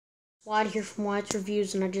Wyatt here from Wyatt's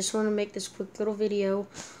Reviews, and I just want to make this quick little video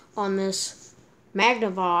on this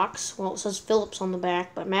Magnavox. Well, it says Philips on the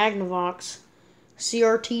back, but Magnavox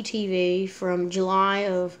CRT TV from July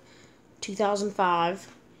of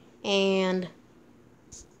 2005. And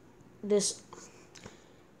I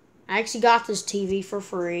actually got this TV for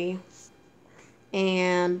free,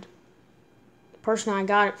 and the person I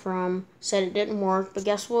got it from said it didn't work, but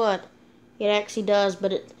guess what? It actually does,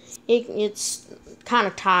 but it's kind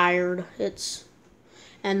of tired. There's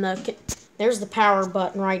the power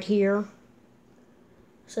button right here. It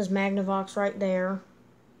says Magnavox right there,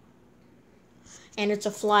 and it's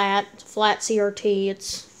a flat CRT.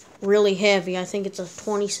 It's really heavy. I think it's a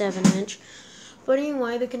 27-inch. But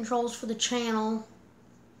anyway, the controls for the channel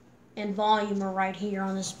and volume are right here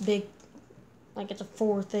on this big, like it's a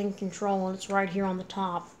 4-thing control, and it's right here on the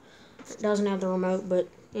top. It doesn't have the remote, but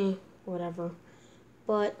whatever.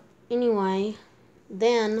 But anyway,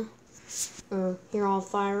 then here, I'll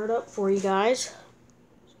fire it up for you guys.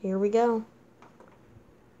 Here we go.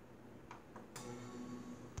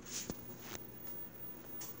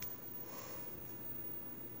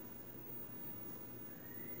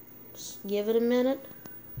 Just give it a minute.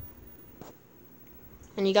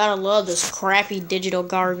 And you gotta love this crappy digital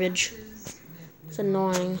garbage. It's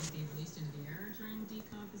annoying.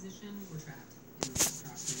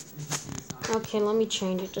 Okay, let me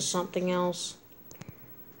change it to something else.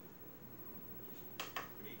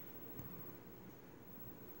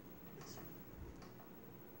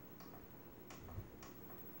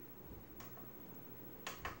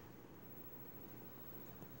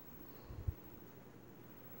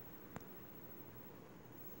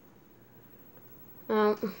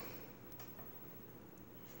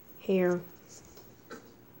 Here.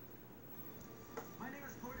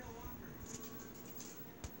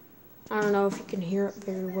 I don't know if you can hear it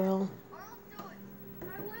very well.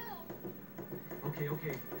 Okay.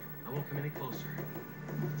 I won't come any closer.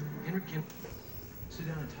 Henry, can sit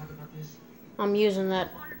down and talk about this? I'm using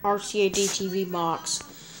that RCA DTV box.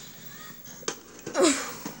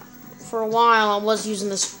 For a while, I was using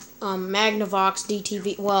this Magnavox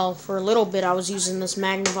DTV. Well, for a little bit, I was using this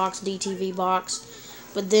Magnavox DTV box,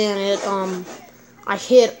 but then I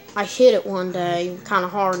hit it one day kind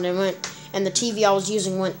of hard, and the TV I was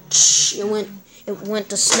using went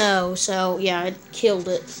to snow. So yeah, it killed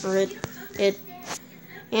it,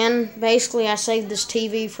 and basically I saved this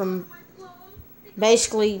TV from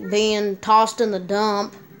basically being tossed in the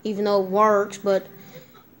dump, even though it works. But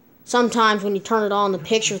sometimes when you turn it on, the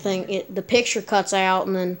picture cuts out,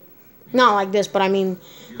 and then, not like this, but I mean,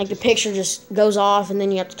 like the picture just goes off, and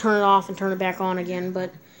then you have to turn it off and turn it back on again.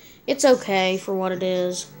 But it's okay for what it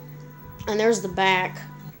is. And there's the back,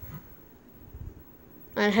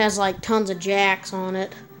 and it has like tons of jacks on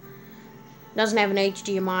it. Doesn't have an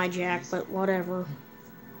HDMI jack, but whatever.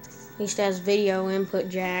 At least has video input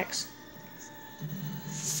jacks.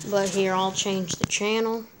 But here, I'll change the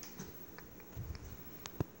channel.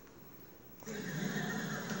 I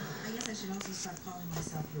guess I should also start calling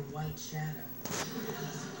myself your white shadow.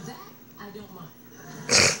 That I don't mind.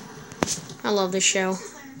 I love this show.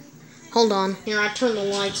 Hold on. Here, I turn the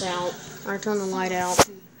lights out. I turn the light out.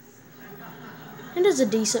 It is a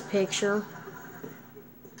decent picture.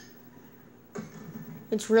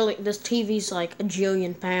 It's really, this TV's like a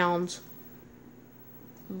jillion pounds.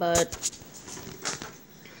 But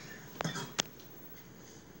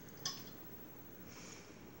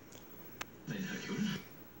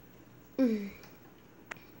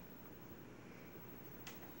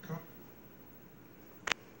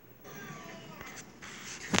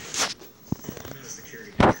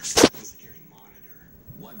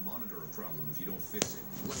monitor a problem if you don't fix it.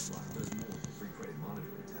 LifeLock does more than free credit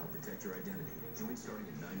monitoring to help protect your identity. Join starting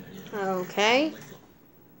at $9.99. okay.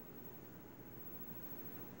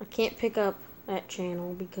 I can't pick up that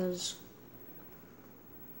channel because,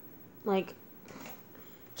 like,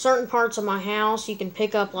 certain parts of my house you can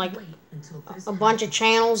pick up like a bunch of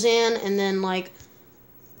channels in, and then like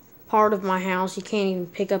part of my house you can't even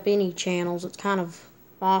pick up any channels. It's kind of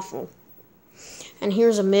awful. And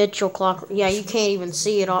here's a Mitchell clock. Yeah, you can't even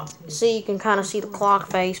see it. See, you can kind of see the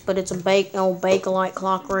clock face, but it's a old Bakelite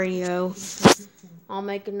clock radio. I'll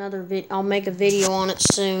make a video on it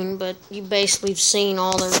soon, but you basically have seen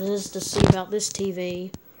all there is to see about this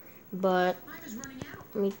TV. But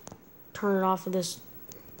let me turn it off of this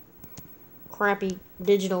crappy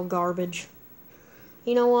digital garbage.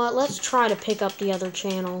 You know what? Let's try to pick up the other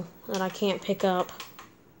channel that I can't pick up.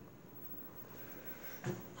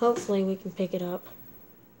 Hopefully we can pick it up.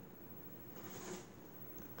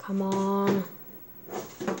 Come on.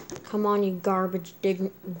 Come on, you garbage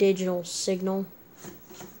digital signal.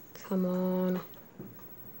 Come on.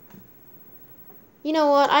 You know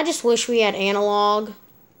what? I just wish we had analog.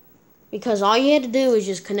 Because all you had to do is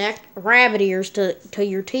just connect rabbit ears to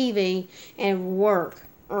your TV and it would work.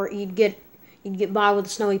 Or you'd get by with a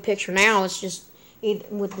snowy picture. Now it's just,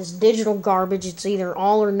 with this digital garbage, it's either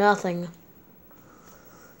all or nothing.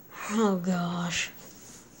 Oh gosh.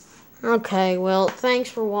 Okay, well, thanks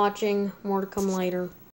for watching. More to come later.